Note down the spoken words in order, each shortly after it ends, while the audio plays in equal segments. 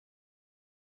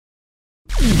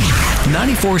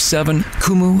94.7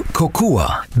 Kumu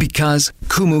Kokua, because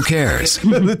Kumu cares.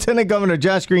 Lieutenant Governor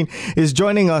Josh Green is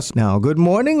joining us now. Good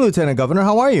morning, Lieutenant Governor.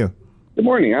 How are you? Good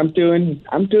morning. I'm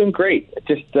doing great.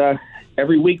 Just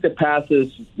every week that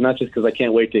passes, not just because I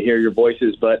can't wait to hear your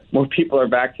voices, but more people are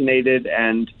vaccinated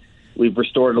and we've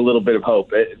restored a little bit of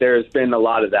hope. There's been a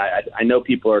lot of that. I know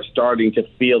people are starting to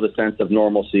feel the sense of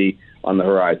normalcy on the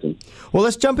horizon. Well,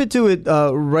 let's jump into it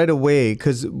right away,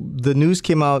 because the news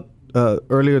came out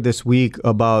earlier this week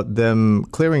about them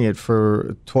clearing it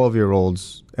for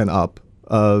 12-year-olds and up.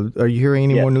 Are you hearing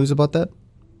any more news about that?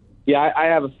 Yeah, I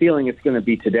have a feeling it's going to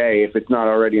be today if it's not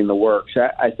already in the works.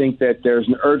 I think that there's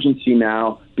an urgency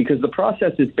now because the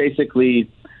process is basically,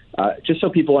 just so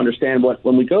people understand,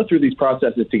 when we go through these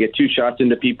processes to get 2 shots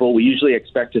into people, we usually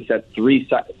expect to set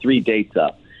three dates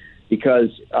up because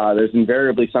there's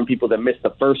invariably some people that miss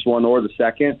the first one or the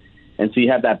second, and so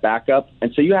you have that backup.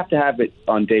 And so you have to have it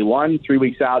on day 1, 3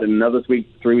 weeks out, and another 3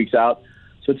 weeks out.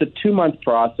 So it's a 2-month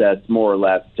process, more or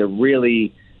less, to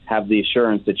really have the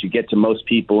assurance that you get to most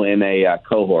people in a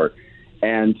cohort.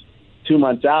 And 2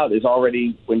 months out is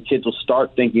already when kids will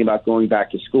start thinking about going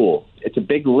back to school. It's a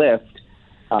big lift,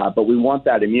 but we want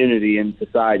that immunity in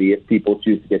society if people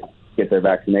choose to get their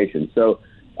vaccination. So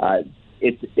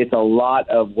it's a lot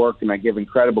of work, and I give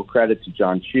incredible credit to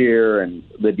John Shear and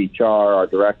Libby Char, our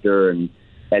director, and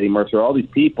Eddie Mercer, all these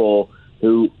people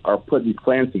who are putting these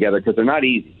plans together because they're not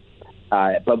easy.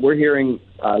 But we're hearing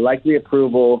likely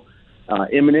approval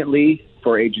imminently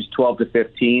for ages 12 to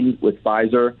 15 with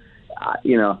Pfizer.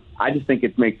 I just think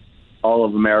it makes all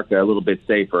of America a little bit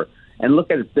safer. And look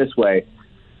at it this way.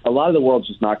 A lot of the world's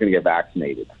just not going to get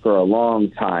vaccinated for a long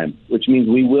time, which means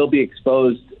we will be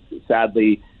exposed.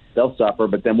 Sadly, they'll suffer,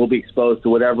 but then we'll be exposed to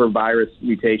whatever virus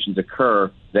mutations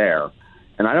occur there.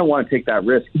 And I don't want to take that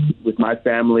risk with my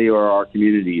family or our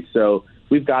community. So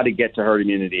we've got to get to herd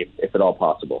immunity if at all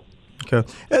possible. Okay.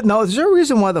 Now, is there a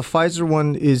reason why the Pfizer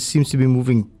one seems to be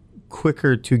moving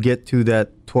quicker to get to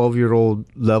that 12-year-old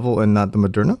level and not the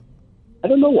Moderna? I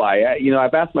don't know why.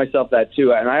 I've asked myself that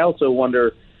too, and I also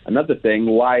wonder another thing: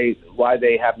 why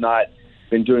they have not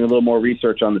been doing a little more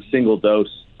research on the single dose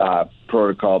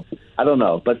protocol. I don't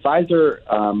know, but Pfizer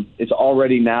is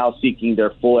already now seeking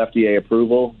their full FDA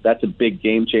approval. That's a big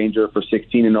game changer for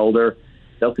 16 and older.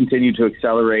 They'll continue to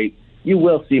accelerate. You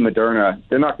will see Moderna.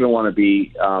 They're not going to want to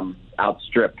be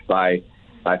outstripped by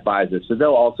Pfizer. So they'll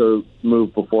also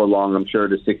move before long, I'm sure,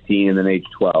 to 16 and then age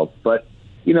 12. But,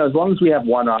 as long as we have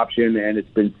one option and it's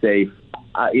been safe,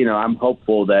 I'm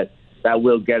hopeful that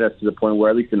will get us to the point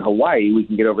where, at least in Hawaii, we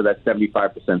can get over that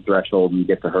 75% threshold and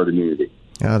get to herd immunity.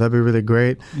 Yeah, that'd be really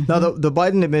great. Mm-hmm. Now, the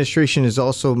Biden administration has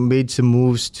also made some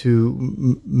moves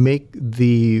to make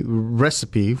the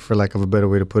recipe, for lack of a better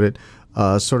way to put it,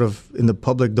 sort of in the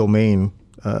public domain,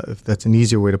 if that's an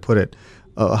easier way to put it.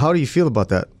 How do you feel about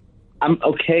that? I'm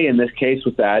okay in this case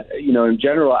with that. In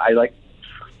general, I like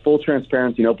full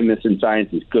transparency and openness in science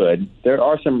is good. There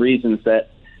are some reasons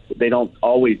that they don't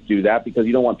always do that because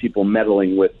you don't want people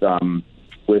meddling with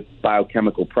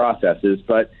biochemical processes,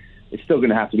 but it's still going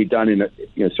to have to be done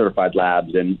in certified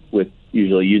labs and with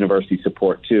usually university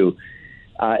support too.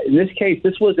 In this case,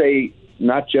 this was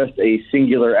not just a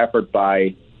singular effort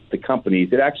by the companies.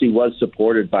 It actually was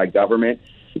supported by government.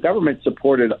 The government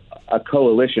supported a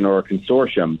coalition or a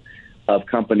consortium of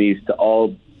companies to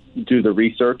all do the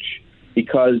research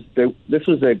because this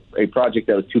was a project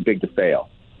that was too big to fail,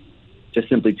 just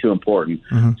simply too important.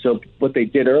 Mm-hmm. So what they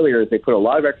did earlier is they put a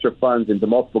lot of extra funds into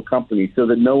multiple companies so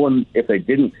that no one, if they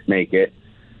didn't make it,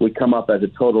 would come up as a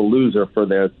total loser for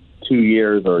their 2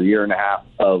 years or a year and a half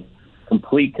of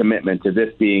complete commitment to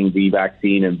this being the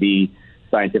vaccine and the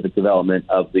scientific development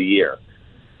of the year.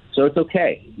 So it's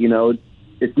okay.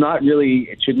 It's not really,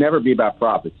 it should never be about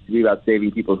profits. It should be about saving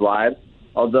people's lives,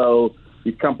 although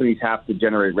these companies have to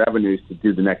generate revenues to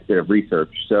do the next bit of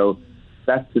research. So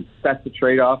that's the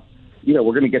trade-off. We're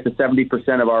going to get to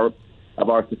 70% of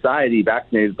our society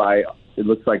vaccinated it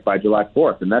looks like by July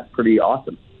 4th, and that's pretty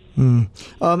awesome.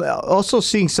 Also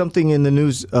seeing something in the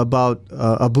news about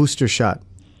a booster shot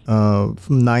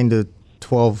from 9 to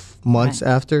 12 months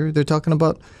after they're talking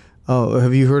about.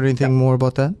 Have you heard anything more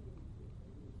about that?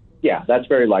 Yeah, that's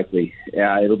very likely.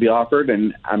 It'll be offered,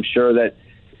 and I'm sure that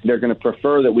they're going to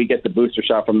prefer that we get the booster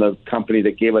shot from the company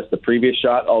that gave us the previous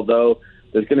shot, although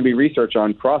there's going to be research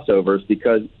on crossovers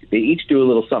because they each do a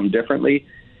little something differently.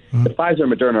 Mm-hmm. The Pfizer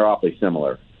and Moderna are awfully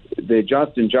similar. The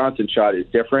Johnson & Johnson shot is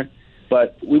different,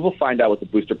 but we will find out what the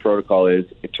booster protocol is.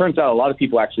 It turns out a lot of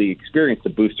people actually experienced a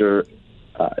booster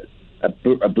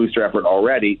effort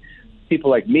already.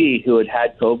 People like me who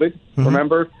had COVID,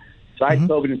 remember? So I had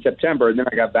COVID in September, and then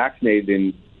I got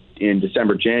vaccinated in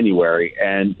December, January,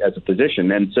 and as a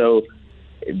physician. And so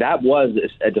that was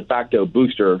a de facto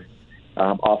booster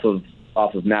off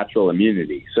of natural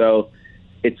immunity. So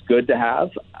it's good to have.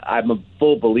 I'm a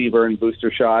full believer in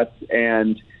booster shots.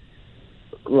 And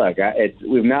look,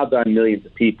 we've now done millions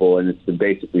of people, and it's been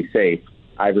basically safe.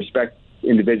 I respect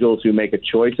individuals who make a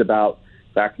choice about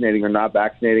vaccinating or not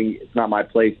vaccinating. It's not my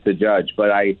place to judge. But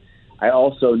I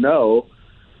also know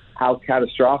how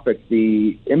catastrophic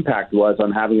the impact was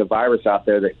on having a virus out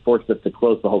there that forced us to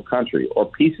close the whole country or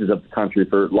pieces of the country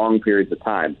for long periods of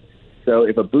time. So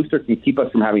if a booster can keep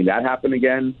us from having that happen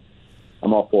again,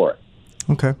 I'm all for it.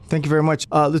 Okay. Thank you very much.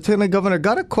 Lieutenant Governor,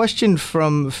 got a question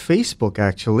from Facebook,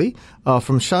 actually,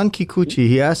 from Sean Kikuchi.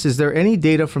 He asks, is there any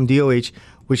data from DOH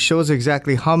which shows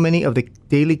exactly how many of the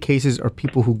daily cases are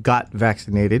people who got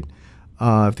vaccinated?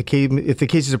 If the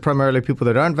cases are primarily people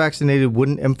that aren't vaccinated,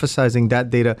 wouldn't emphasizing that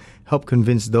data help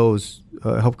convince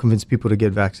people to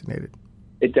get vaccinated?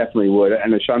 It definitely would.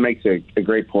 And Sean makes a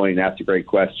great point and asks a great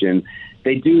question.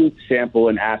 They do sample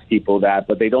and ask people that,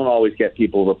 but they don't always get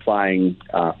people replying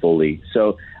fully.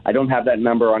 So I don't have that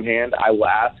number on hand. I will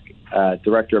ask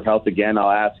Director of Health again.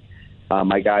 I'll ask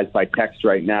my guys by text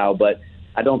right now, but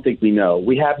I don't think we know.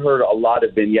 We have heard a lot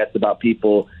of vignettes about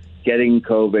people getting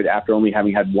COVID after only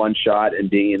having had one shot and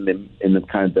being in the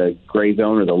kind of the gray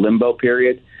zone or the limbo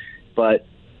period, but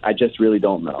I just really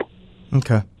don't know.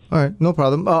 Okay. All right. No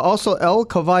problem. Also, El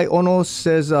Kawai Ono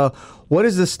says, what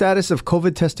is the status of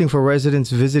COVID testing for residents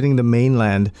visiting the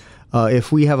mainland?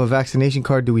 If we have a vaccination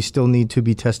card, do we still need to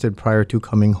be tested prior to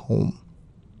coming home?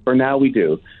 For now, we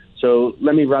do. So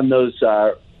let me run those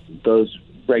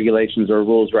regulations or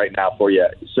rules right now for you.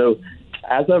 So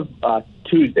as of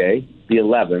Tuesday, the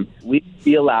 11th, we'd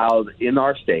be allowed in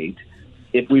our state,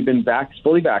 if we've been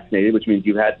fully vaccinated, which means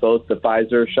you've had both the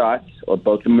Pfizer shots or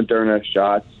both the Moderna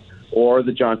shots or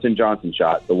the Johnson & Johnson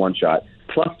shot, the one shot,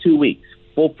 plus 2 weeks,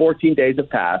 full 14 days have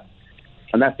passed.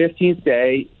 On that 15th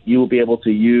day, you will be able to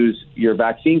use your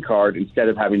vaccine card instead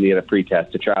of having to get a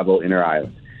pretest to travel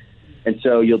inter-island. And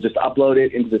so you'll just upload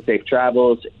it into the Safe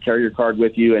Travels, carry your card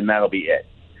with you, and that'll be it.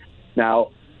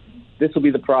 Now, this will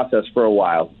be the process for a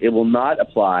while. It will not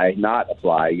apply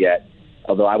yet,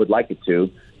 although I would like it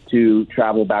to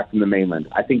travel back from the mainland.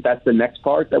 I think that's the next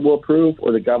part that we'll approve,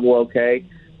 or the Gov will okay,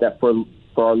 that for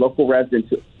our local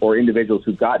residents or individuals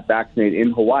who got vaccinated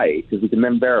in Hawaii, because we can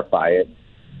then verify it,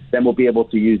 then we'll be able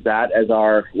to use that as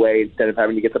our way, instead of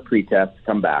having to get the pretest, to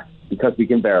come back, because we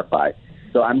can verify.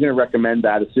 So I'm going to recommend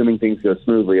that, assuming things go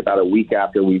smoothly, about a week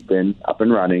after we've been up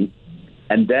and running.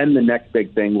 And then the next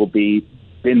big thing will be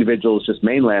individuals, just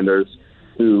mainlanders,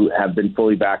 who have been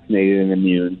fully vaccinated and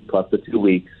immune, plus the 2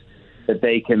 weeks, that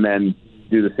they can then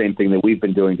do the same thing that we've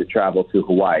been doing to travel to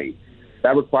Hawaii.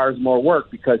 That requires more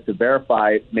work because to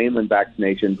verify mainland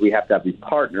vaccinations, we have to have these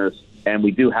partners, and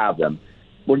we do have them.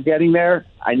 We're getting there.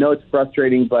 I know it's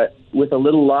frustrating, but with a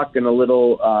little luck and a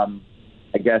little,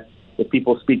 I guess, if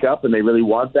people speak up and they really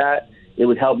want that, it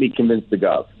would help me convince the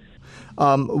Gov.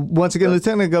 Once again,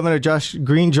 Lieutenant Governor Josh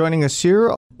Green joining us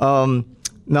here.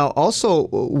 Now, also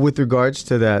with regards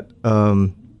to that,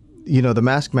 the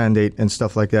mask mandate and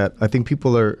stuff like that, I think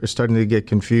people are starting to get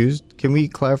confused. Can we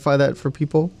clarify that for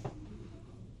people?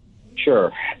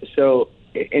 Sure. So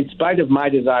in spite of my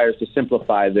desires to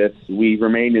simplify this, we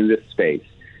remain in this space.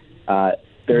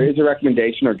 There is a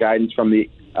recommendation or guidance from the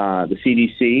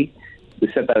CDC.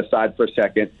 We set that aside for a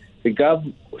second. The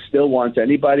Gov still wants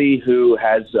anybody who's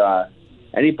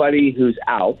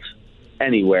out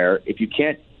anywhere. If you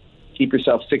can't keep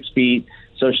yourself 6 feet,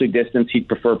 socially distanced, he'd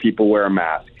prefer people wear a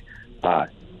mask.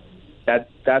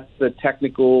 That's the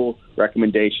technical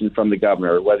recommendation from the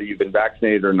governor, whether you've been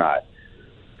vaccinated or not.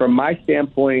 From my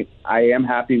standpoint, I am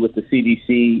happy with the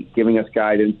CDC giving us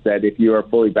guidance that if you are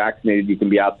fully vaccinated, you can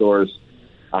be outdoors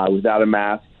without a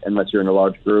mask unless you're in a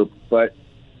large group. But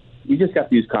you just have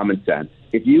to use common sense.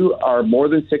 If you are more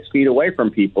than 6 feet away from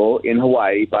people in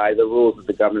Hawaii by the rules that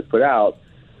the governor's put out,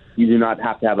 you do not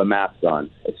have to have a mask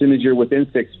on. As soon as you're within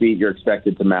 6 feet, you're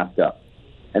expected to mask up.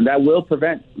 And that will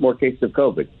prevent more cases of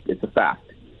COVID. It's a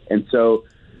fact. And so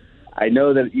I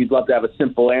know that you'd love to have a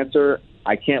simple answer.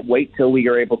 I can't wait till we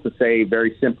are able to say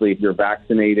very simply, if you're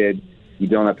vaccinated, you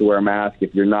don't have to wear a mask.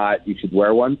 If you're not, you should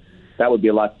wear one. That would be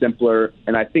a lot simpler.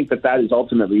 And I think that is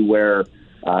ultimately where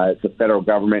the federal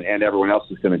government and everyone else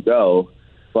is going to go.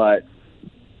 But,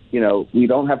 we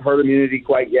don't have herd immunity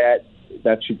quite yet.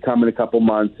 That should come in a couple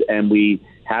months. And we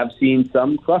have seen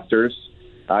some clusters.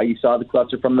 You saw the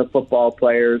cluster from the football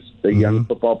players, the young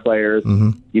football players.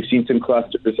 Mm-hmm. You've seen some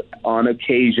clusters on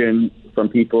occasion from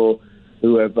people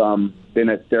who have been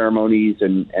at ceremonies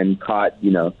and caught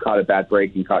a bad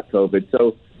break and caught COVID.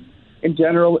 So in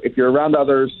general, if you're around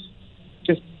others,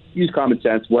 just use common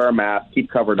sense, wear a mask, keep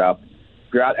covered up.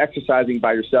 If you're out exercising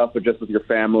by yourself or just with your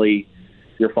family,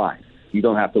 you're fine. You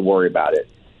don't have to worry about it.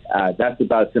 That's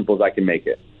about as simple as I can make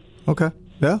it. Okay.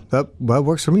 Yeah, that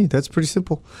works for me. That's pretty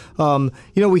simple.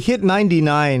 We hit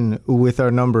 99 with our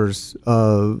numbers.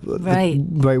 Right.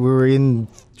 Right. We were in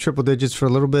triple digits for a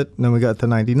little bit, and then we got to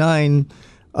 99.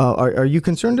 Are you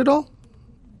concerned at all?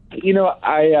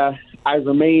 I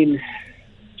remain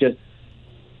just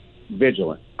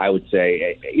vigilant, I would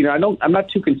say. I'm not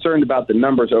too concerned about the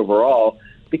numbers overall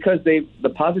because the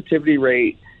positivity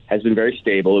rate has been very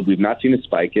stable. We've not seen a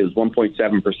spike. It was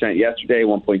 1.7% yesterday,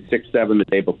 1.67 the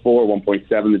day before,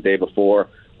 1.7 the day before,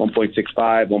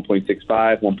 1.65,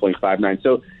 1.65, 1.59.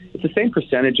 So it's the same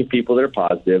percentage of people that are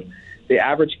positive. The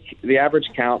average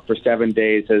count for 7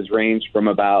 days has ranged from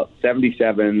about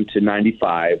 77 to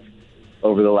 95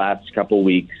 over the last couple of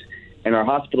weeks, and our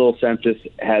hospital census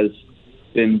has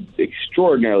been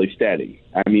extraordinarily steady.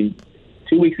 I mean,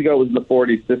 2 weeks ago it was in the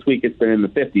 40s. This week it's been in the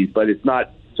 50s, but it's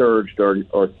not surged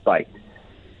or spiked.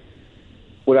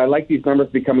 Would I like these numbers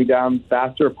to be coming down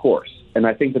faster? Of course. And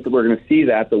I think that we're going to see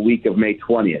that the week of May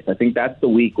 20th. I think that's the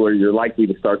week where you're likely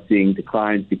to start seeing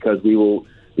declines because we will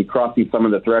be crossing some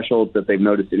of the thresholds that they've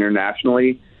noticed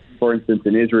internationally. For instance,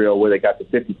 in Israel, where they got to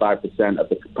 55% of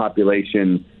the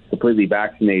population completely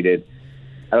vaccinated.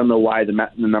 I don't know why the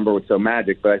number was so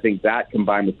magic, but I think that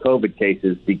combined with COVID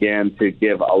cases began to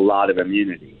give a lot of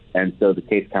immunity. And so the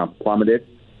case count plummeted.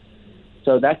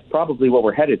 So that's probably what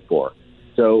we're headed for.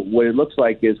 So what it looks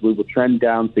like is we will trend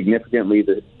down significantly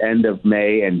the end of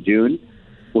May and June.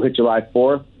 We'll hit July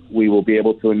 4th. We will be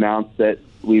able to announce that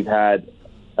we've had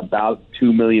about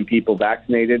 2 million people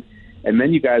vaccinated. And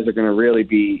then you guys are going to really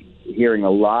be hearing a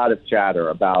lot of chatter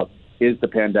about, is the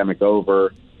pandemic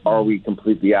over? Are we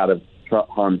completely out of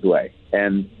harm's way?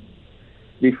 And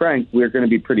to be frank, we're going to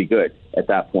be pretty good at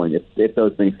that point if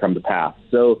those things come to pass.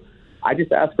 So I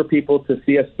just ask for people to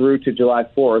see us through to July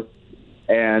 4th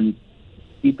and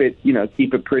keep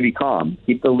it pretty calm.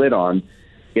 Keep the lid on.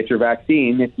 Get your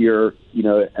vaccine if you're,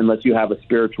 unless you have a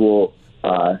spiritual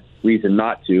reason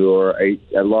not to or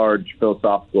a large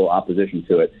philosophical opposition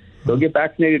to it. So get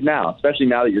vaccinated now, especially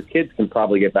now that your kids can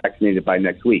probably get vaccinated by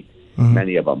next week,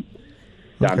 many of them,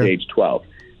 down to age 12.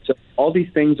 So all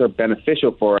these things are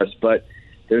beneficial for us, but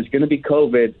there's going to be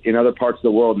COVID in other parts of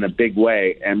the world in a big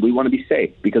way, and we want to be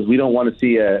safe because we don't want to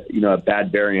see a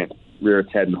bad variant rear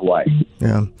its head in Hawaii.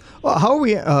 Yeah. Well,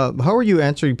 how are you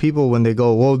answering people when they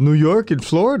go, well, New York and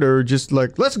Florida are just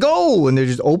like, let's go, and they're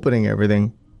just opening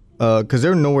everything because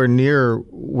they're nowhere near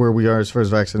where we are as far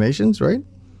as vaccinations, right?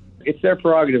 It's their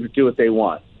prerogative to do what they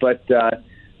want, but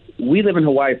we live in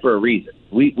Hawaii for a reason.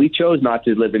 We chose not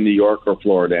to live in New York or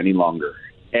Florida any longer,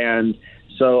 and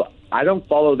so I don't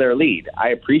follow their lead. I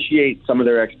appreciate some of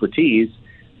their expertise,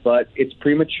 but it's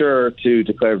premature to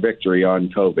declare victory on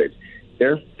COVID.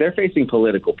 They're facing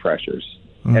political pressures,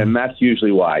 and that's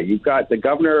usually why. You've got the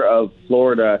governor of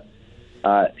Florida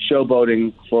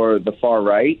showboating for the far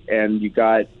right, and you've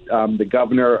got the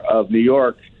governor of New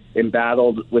York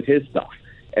embattled with his stuff.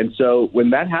 And so when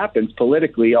that happens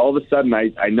politically, all of a sudden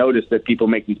I notice that people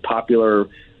make these popular,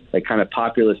 like kind of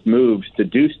populist moves to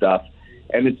do stuff,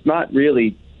 and it's not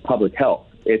really public health.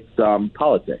 It's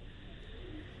politics.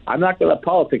 I'm not going to let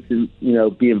politics,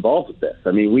 be involved with this.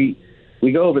 I mean,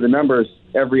 we go over the numbers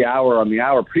every hour on the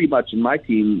hour, pretty much in my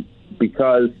team,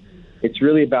 because it's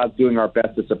really about doing our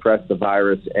best to suppress the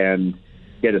virus and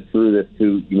get us through this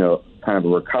to, kind of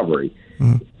a recovery.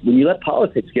 When you let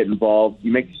politics get involved,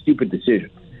 you make stupid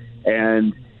decisions.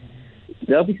 And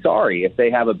they'll be sorry if they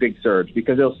have a big surge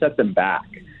because it'll set them back.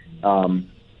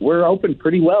 We're open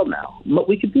pretty well now.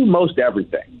 We can do most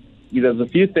everything. There's a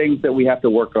few things that we have to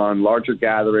work on, larger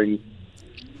gatherings,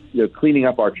 cleaning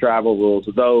up our travel rules,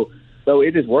 though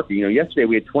it is working. Yesterday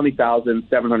we had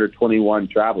 20,721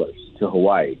 travelers to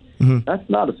Hawaii. That's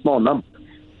not a small number.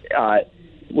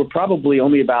 We're probably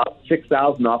only about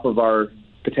 6,000 off of our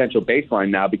potential baseline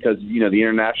now because, the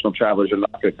international travelers are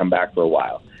not going to come back for a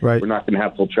while. Right. We're not going to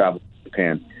have full travel to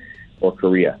Japan or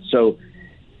Korea.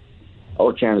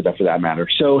 Or Canada for that matter.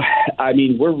 So, I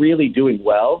mean, we're really doing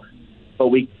well, but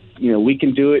we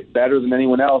can do it better than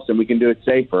anyone else and we can do it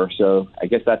safer. So I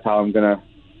guess that's how I'm going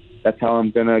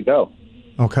to go.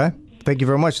 Okay. Thank you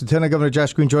very much. Lieutenant Governor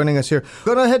Josh Green joining us here.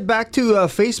 Going to head back to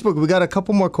Facebook. We got a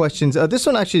couple more questions. This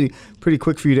one actually pretty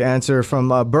quick for you to answer from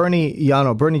Bernie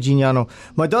Jean Yano.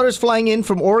 My daughter's flying in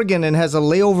from Oregon and has a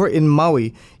layover in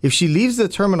Maui. If she leaves the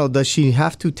terminal, does she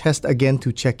have to test again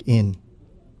to check in?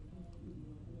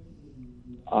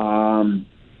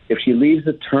 If she leaves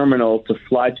the terminal to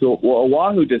fly to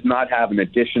Oahu does not have an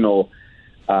additional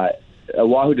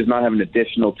Oahu does not have an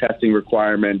additional testing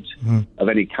requirement of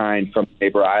any kind from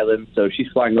neighbor islands. So if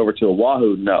she's flying over to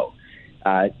Oahu, no.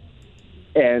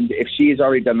 And if she's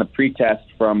already done the pre-test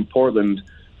from Portland,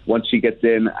 once she gets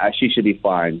in, she should be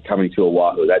fine coming to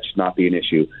Oahu. That should not be an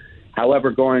issue.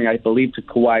 However, going, I believe, to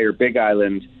Kauai or Big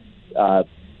Island,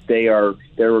 they're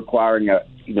requiring a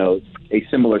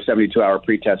similar 72-hour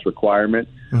pre-test requirement.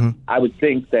 I would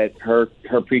think that her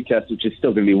pre-test, which is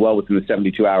still going to be well within the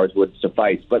 72 hours, would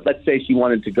suffice. But let's say she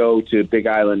wanted to go to Big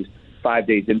Island 5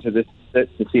 days into this to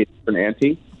see a different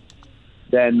ante,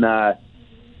 then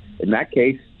in that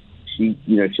case,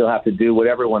 she'll have to do what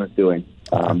everyone is doing,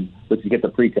 which is get the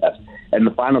pre-test. And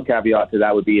the final caveat to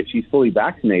that would be if she's fully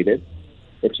vaccinated,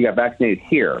 if she got vaccinated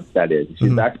here, that is. If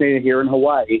she's vaccinated here in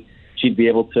Hawaii, she'd be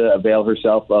able to avail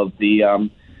herself of the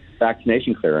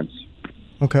vaccination clearance.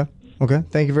 Okay.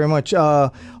 Thank you very much.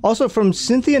 Also, from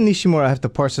Cynthia Nishimura, I have to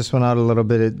parse this one out a little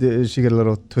bit. She got a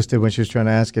little twisted when she was trying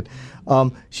to ask it.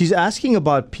 She's asking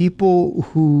about people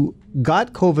who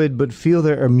got COVID but feel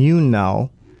they're immune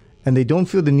now, and they don't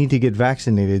feel the need to get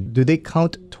vaccinated. Do they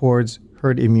count towards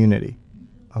herd immunity?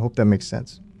 I hope that makes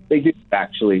sense. They do,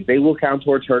 actually. They will count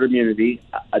towards herd immunity.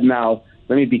 Now,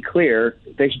 let me be clear.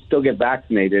 They should still get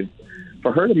vaccinated.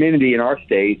 For herd immunity in our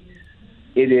state,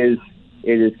 it is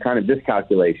kind of this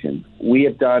calculation. We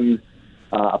have done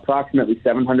approximately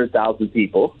 700,000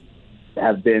 people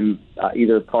have been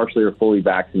either partially or fully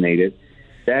vaccinated.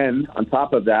 Then, on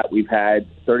top of that, we've had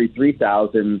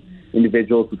 33,000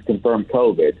 individuals with confirmed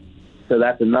COVID. So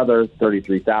that's another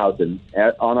 33,000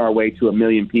 on our way to 1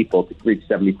 million people to reach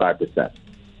 75%.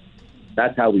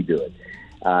 That's how we do it.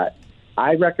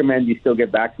 I recommend you still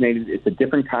get vaccinated. It's a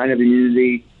different kind of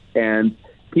immunity, and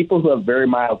people who have very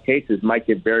mild cases might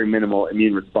get very minimal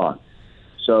immune response.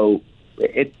 So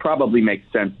it probably makes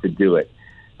sense to do it.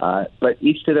 But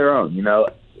each to their own.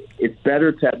 It's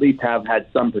better to at least have had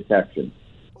some protection.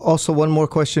 Also, one more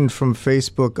question from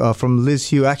Facebook, from Liz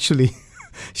Hugh. Actually,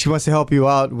 she wants to help you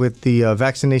out with the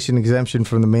vaccination exemption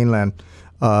from the mainland.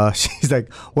 She's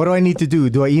like, what do I need to do?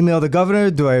 Do I email the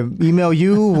governor? Do I email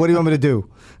you? What do you want me to do?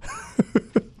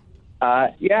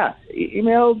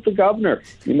 Email the governor.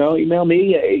 Email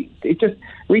me. Just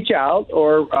reach out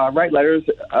or write letters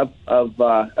of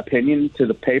opinion to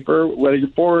the paper, whether you're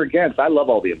for or against. I love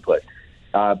all the input.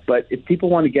 But if people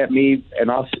want to get me,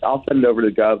 and I'll send it over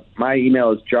to Gov. My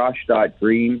email is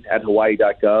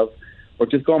josh.green@hawaii.gov, or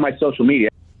just go on my social media.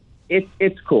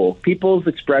 It's cool. People's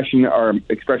expressions are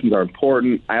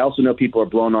important. I also know people are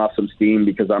blowing off some steam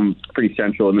because I'm pretty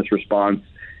central in this response,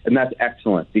 and that's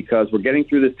excellent because we're getting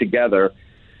through this together.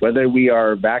 Whether we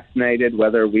are vaccinated,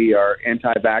 whether we are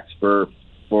anti-vax for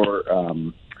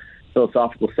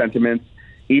philosophical sentiments,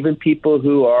 even people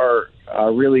who are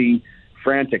really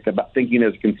frantic about thinking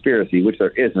there's a conspiracy, which there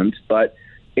isn't, but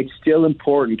it's still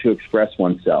important to express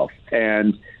oneself.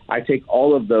 And I take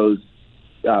all of those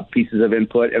pieces of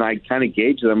input and I kind of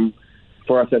gauge them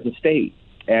for us as a state.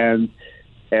 And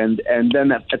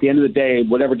then at the end of the day,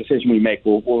 whatever decision we make,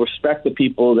 we'll respect the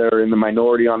people that are in the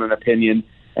minority on an opinion,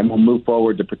 and we'll move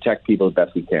forward to protect people as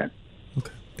best we can.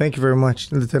 Okay. Thank you very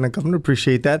much, Lieutenant Governor.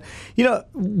 Appreciate that.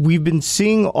 We've been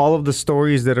seeing all of the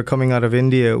stories that are coming out of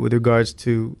India with regards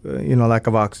to, lack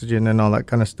of oxygen and all that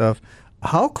kind of stuff.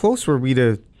 How close were we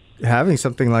to having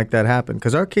something like that happen?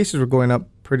 Because our cases were going up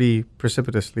pretty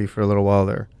precipitously for a little while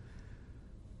there.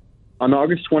 On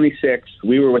August 26th,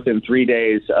 we were within 3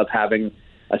 days of having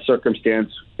a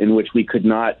circumstance in which we could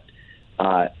not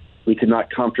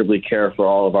comfortably care for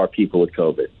all of our people with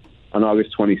COVID. On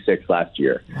August 26th last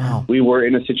year, wow. We were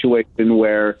in a situation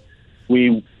where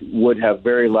we would have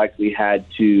very likely had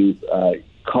to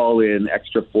call in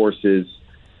extra forces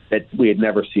that we had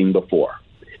never seen before.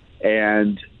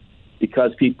 And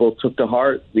because people took to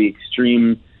heart the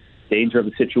extreme danger of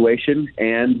the situation,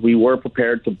 and we were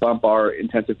prepared to bump our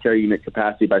intensive care unit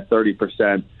capacity by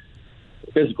 30%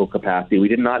 physical capacity. We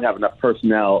did not have enough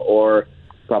personnel or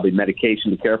probably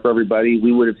medication to care for everybody.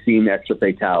 We would have seen extra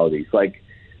fatalities, like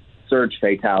surge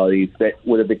fatalities that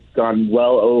would have gone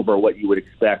well over what you would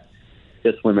expect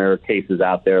just when there are cases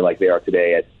out there like they are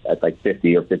today at like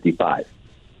 50 or 55.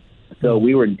 So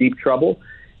we were in deep trouble,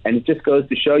 and it just goes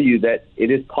to show you that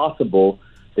it is possible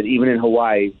that even in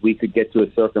Hawaii, we could get to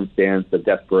a circumstance of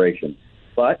desperation.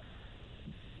 But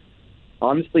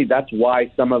honestly, that's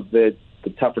why some of the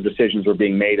tougher decisions were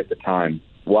being made at the time,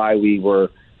 why we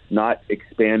were not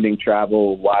expanding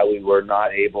travel, why we were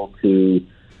not able to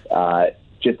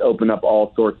just open up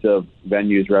all sorts of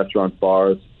venues, restaurants,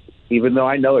 bars, even though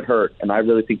I know it hurt. And I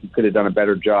really think we could have done a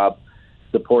better job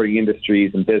supporting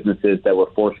industries and businesses that were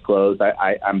forced closed.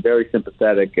 I'm very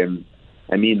sympathetic and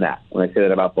I mean that when I say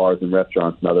that about bars and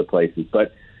restaurants and other places.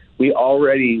 But we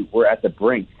already were at the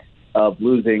brink of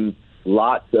losing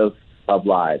lots of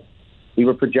lives. We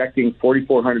were projecting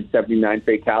 4,479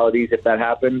 fatalities if that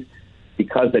happened.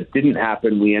 Because that didn't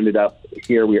happen, we ended up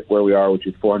here where we are, which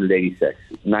is 486,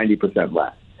 90%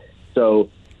 less. So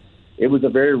it was a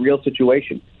very real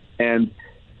situation. And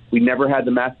we never had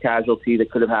the mass casualty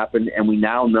that could have happened, and we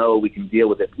now know we can deal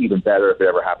with it even better if it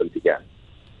ever happens again.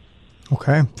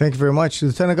 Okay, thank you very much.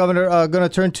 Lieutenant Governor, going to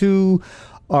turn to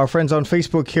our friends on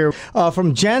Facebook here.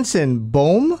 From Jansen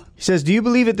Bohm, he says, do you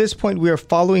believe at this point we are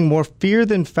following more fear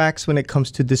than facts when it comes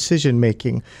to decision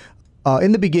making?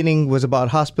 In the beginning was about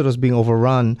hospitals being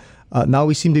overrun. Now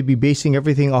we seem to be basing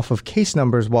everything off of case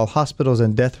numbers while hospitals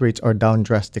and death rates are down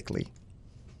drastically.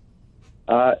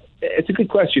 It's a good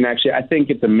question, actually. I think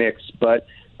it's a mix. But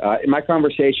in my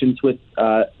conversations with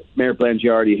Mayor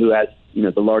Blangiardi, who has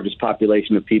the largest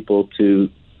population of people to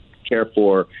care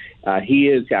for, he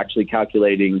is actually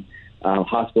calculating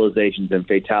hospitalizations and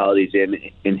fatalities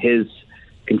in his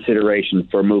consideration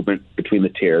for movement between the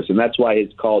tiers. And that's why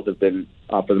his calls have been,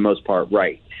 for the most part,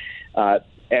 right.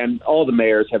 And all the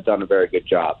mayors have done a very good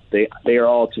job. They are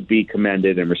all to be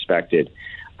commended and respected.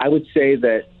 I would say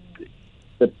that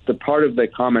the part of the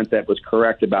comment that was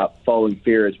correct about following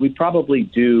fear is we probably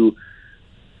do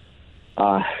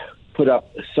put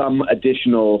up some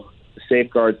additional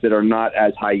safeguards that are not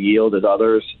as high yield as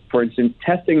others. For instance,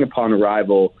 testing upon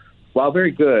arrival, while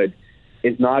very good,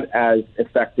 is not as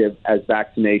effective as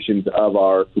vaccinations of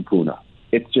our kupuna.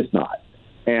 It's just not.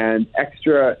 And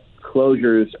extra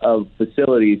closures of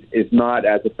facilities is not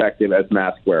as effective as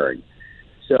mask wearing.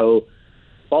 So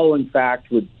following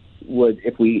fact would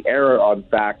if we err on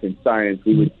fact and science,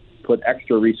 we would put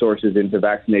extra resources into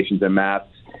vaccinations and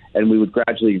masks, and we would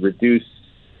gradually reduce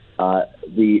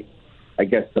the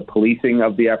policing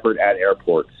of the effort at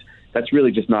airports. That's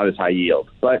really just not as high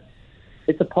yield. But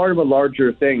it's a part of a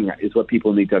larger thing is what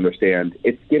people need to understand.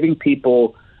 It's giving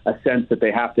people a sense that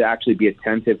they have to actually be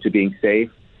attentive to being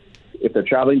safe. If they're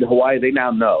traveling to Hawaii, they now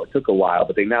know. It took a while,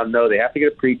 but they now know they have to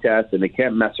get a pretest and they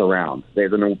can't mess around. They're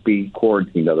going to be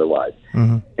quarantined otherwise.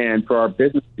 Mm-hmm. And for our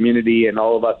business community and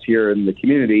all of us here in the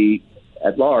community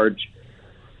at large,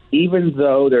 even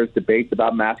though there's debates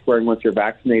about mask wearing once you're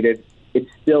vaccinated, it's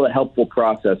still a helpful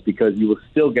process because you will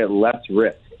still get less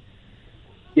risk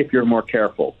if you're more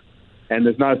careful. And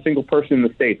there's not a single person in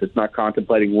the state that's not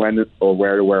contemplating when or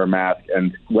where to wear a mask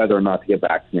and whether or not to get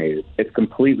vaccinated. It's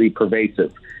completely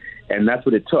pervasive. And that's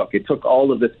what it took. It took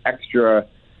all of this extra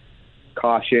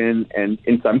caution and,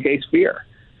 in some case, fear.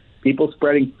 People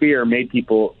spreading fear made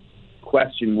people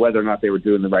question whether or not they were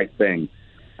doing the right thing.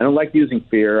 I don't like using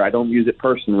fear. I don't use it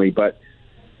personally, but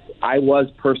I was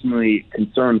personally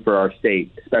concerned for our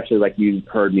state, especially like you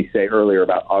heard me say earlier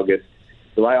about August.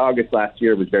 July, August last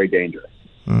year was very dangerous.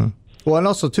 Mm. Well, and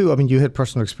also, too, I mean, you had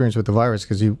personal experience with the virus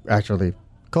because you actually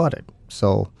caught it.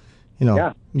 So,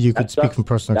 you could speak from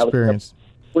personal experience.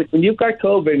 When you've got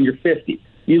COVID and you're 50,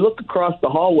 you look across the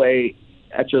hallway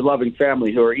at your loving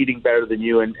family who are eating better than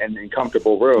you and in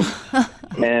comfortable rooms,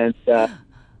 and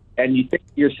you think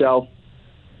to yourself,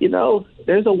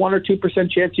 there's a 1 or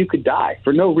 2% chance you could die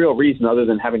for no real reason other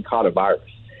than having caught a virus.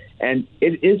 And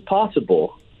it is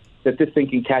possible that this thing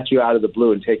can catch you out of the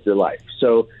blue and take your life.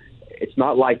 So it's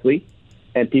not likely,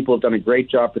 and people have done a great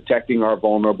job protecting our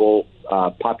vulnerable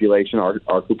population, our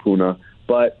kupuna,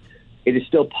 but it is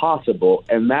still possible,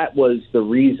 and that was the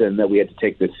reason that we had to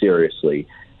take this seriously.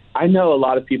 I know a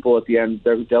lot of people at the end,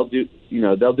 they'll do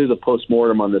the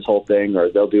postmortem on this whole thing, or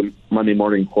they'll do Monday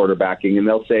morning quarterbacking, and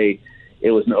they'll say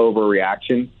it was an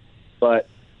overreaction. But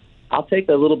I'll take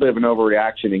a little bit of an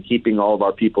overreaction in keeping all of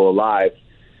our people alive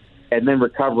and then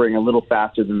recovering a little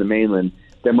faster than the mainland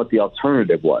than what the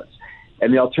alternative was.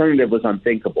 And the alternative was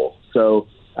unthinkable. So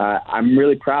I'm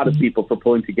really proud of people for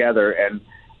pulling together, and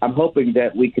I'm hoping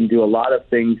that we can do a lot of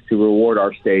things to reward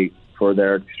our state for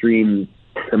their extreme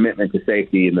commitment to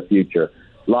safety in the future.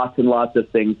 Lots and lots of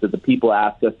things that the people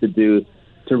asked us to do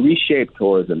to reshape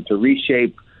tourism, to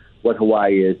reshape what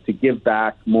Hawaii is, to give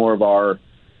back more of our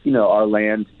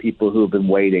land to people who have been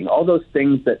waiting. All those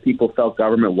things that people felt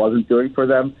government wasn't doing for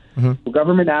them. Mm-hmm. The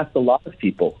government asked a lot of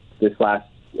people this last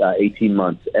 18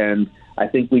 months, and I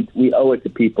think we owe it to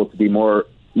people to be more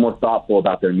thoughtful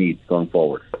about their needs going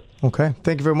forward. Okay.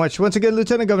 Thank you very much. Once again,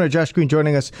 Lieutenant Governor Josh Green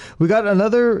joining us. We got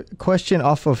another question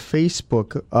off of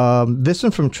Facebook. This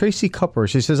one from Tracy Cupper.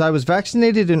 She says, I was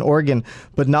vaccinated in Oregon,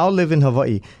 but now live in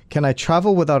Hawaii. Can I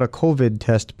travel without a COVID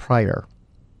test prior?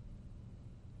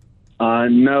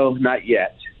 No, not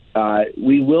yet.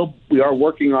 We are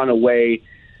working on a way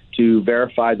to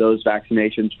verify those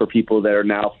vaccinations for people that are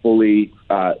now fully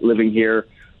living here.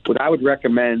 What I would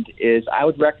recommend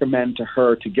to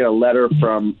her to get a letter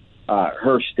from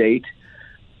her state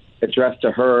addressed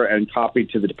to her and copied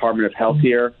to the Department of Health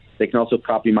here. They can also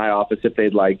copy my office if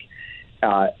they'd like,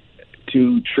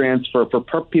 to transfer for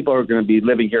people who are going to be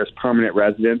living here as permanent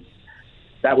residents.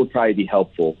 That would probably be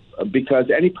helpful, because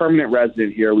any permanent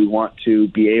resident here, we want to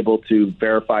be able to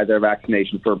verify their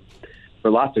vaccination for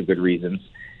lots of good reasons,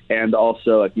 and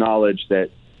also acknowledge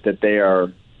that they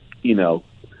are,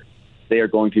 they are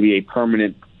going to be a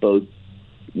permanent both,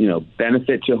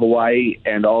 benefit to Hawaii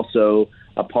and also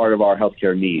a part of our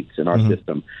healthcare needs in our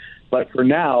system. But for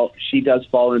now, she does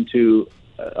fall into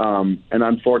an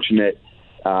unfortunate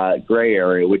gray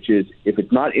area, which is if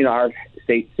it's not in our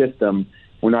state system,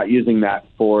 we're not using that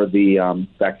for the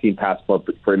vaccine passport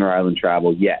for inter-island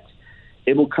travel yet.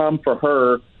 It will come for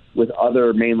her with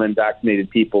other mainland vaccinated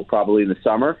people probably in the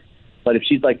summer. But if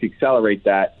she'd like to accelerate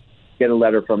that, get a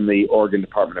letter from the Oregon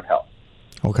Department of Health.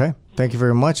 Okay. Thank you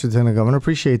very much, Lieutenant Governor.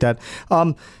 Appreciate that.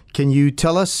 Can you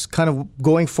tell us kind of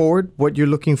going forward what you're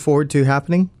looking forward to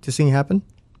seeing happen?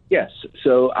 Yes.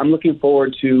 So I'm looking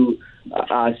forward to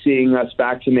seeing us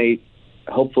vaccinate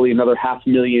hopefully another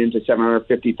 500,000 to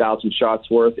 750,000 shots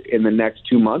worth in the next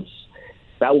 2 months.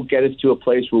 That will get us to a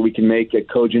place where we can make a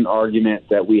cogent argument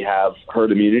that we have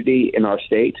herd immunity in our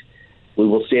state. We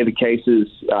will see the cases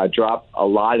drop a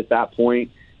lot at that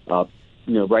point.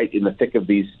 Right in the thick of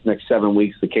these next 7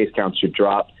 weeks, the case counts should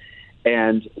drop.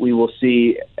 And we will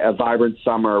see a vibrant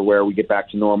summer where we get back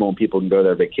to normal and people can go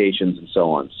their vacations and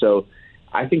so on. So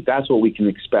I think that's what we can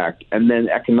expect. And then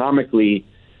economically,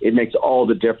 it makes all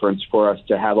the difference for us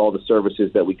to have all the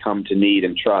services that we come to need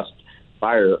and trust,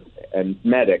 fire and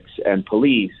medics and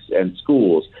police and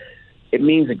schools. It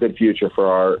means a good future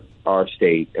for our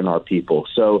state and our people.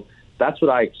 So that's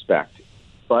what I expect.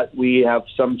 But we have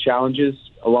some challenges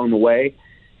along the way.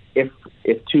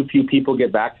 If too few people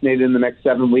get vaccinated in the next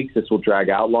 7 weeks, this will drag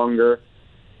out longer.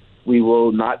 We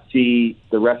will not see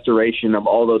the restoration of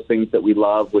all those things that we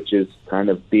love, which is kind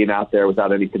of being out there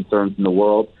without any concerns in the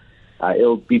world.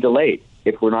 It'll be delayed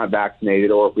if we're not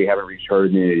vaccinated or if we haven't reached herd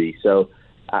immunity. So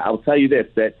I'll tell you this,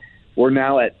 that we're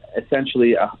now at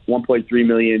essentially 1.3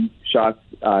 million shots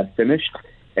finished.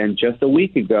 And just a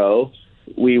week ago,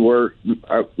 we were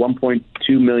at 1.2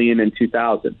 million in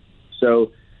 2,000.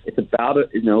 So it's about,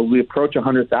 we approach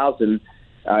 100,000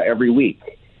 every week,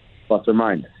 plus or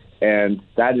minus. And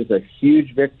that is a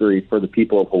huge victory for the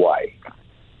people of Hawaii.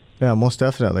 Yeah, most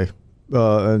definitely,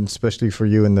 and especially for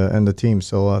you and the team.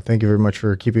 So thank you very much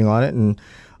for keeping on it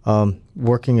and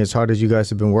working as hard as you guys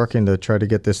have been working to try to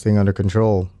get this thing under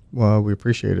control. We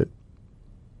appreciate it.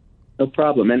 No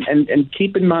problem. And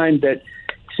keep in mind that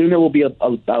soon it will be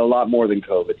about a lot more than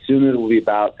COVID. Soon it will be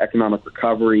about economic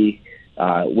recovery,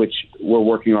 which we're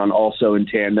working on also in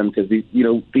tandem, because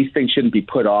these things shouldn't be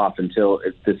put off until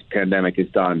this pandemic is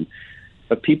done.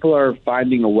 But people are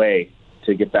finding a way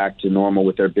to get back to normal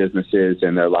with their businesses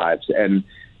and their lives, and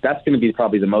that's going to be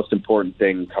probably the most important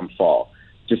thing come fall.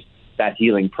 Just that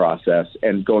healing process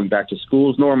and going back to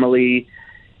schools normally,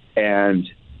 and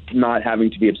not having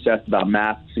to be obsessed about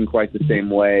masks in quite the same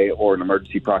way or an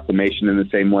emergency proclamation in the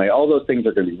same way. All those things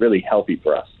are going to be really healthy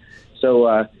for us.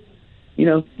 So,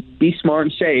 be smart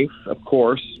and safe, of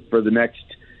course, for the next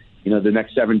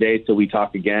 7 days till we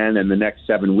talk again, and the next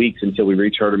 7 weeks until we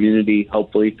reach herd immunity,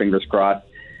 hopefully, fingers crossed.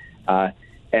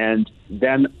 And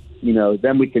then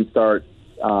we can start,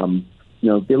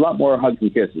 be a lot more hugs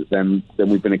and kisses than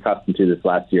we've been accustomed to this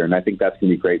last year. And I think that's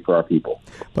going to be great for our people.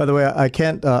 By the way, I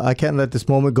can't let this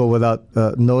moment go without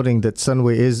noting that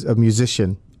Sunway is a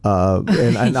musician. And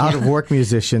an out-of-work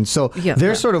musician. So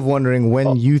they're sort of wondering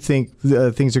when you think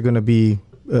things are going to be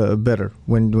better,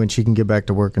 when she can get back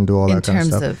to work and do all that kind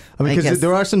of stuff. Because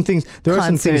there are some things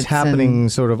happening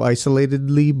sort of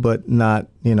isolatedly, but not,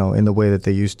 in the way that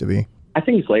they used to be. I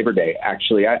think it's Labor Day,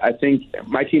 actually. I think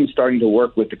my team's starting to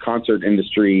work with the concert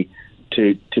industry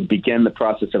to begin the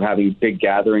process of having big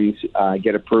gatherings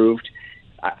get approved.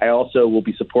 I also will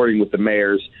be supporting with the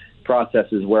mayor's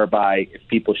processes whereby if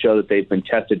people show that they've been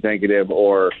tested negative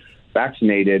or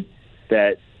vaccinated,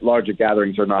 that larger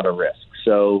gatherings are not a risk.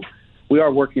 So we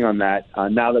are working on that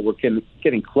now that we're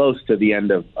getting close to the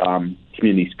end of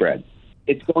community spread.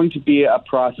 It's going to be a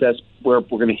process where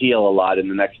we're going to heal a lot in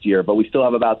the next year, but we still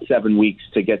have about 7 weeks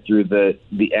to get through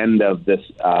the end of this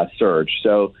surge.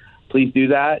 So please do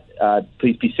that.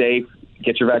 Please be safe.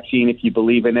 Get your vaccine if you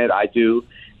believe in it. I do.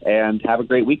 And have a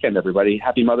great weekend, everybody.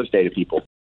 Happy Mother's Day to people.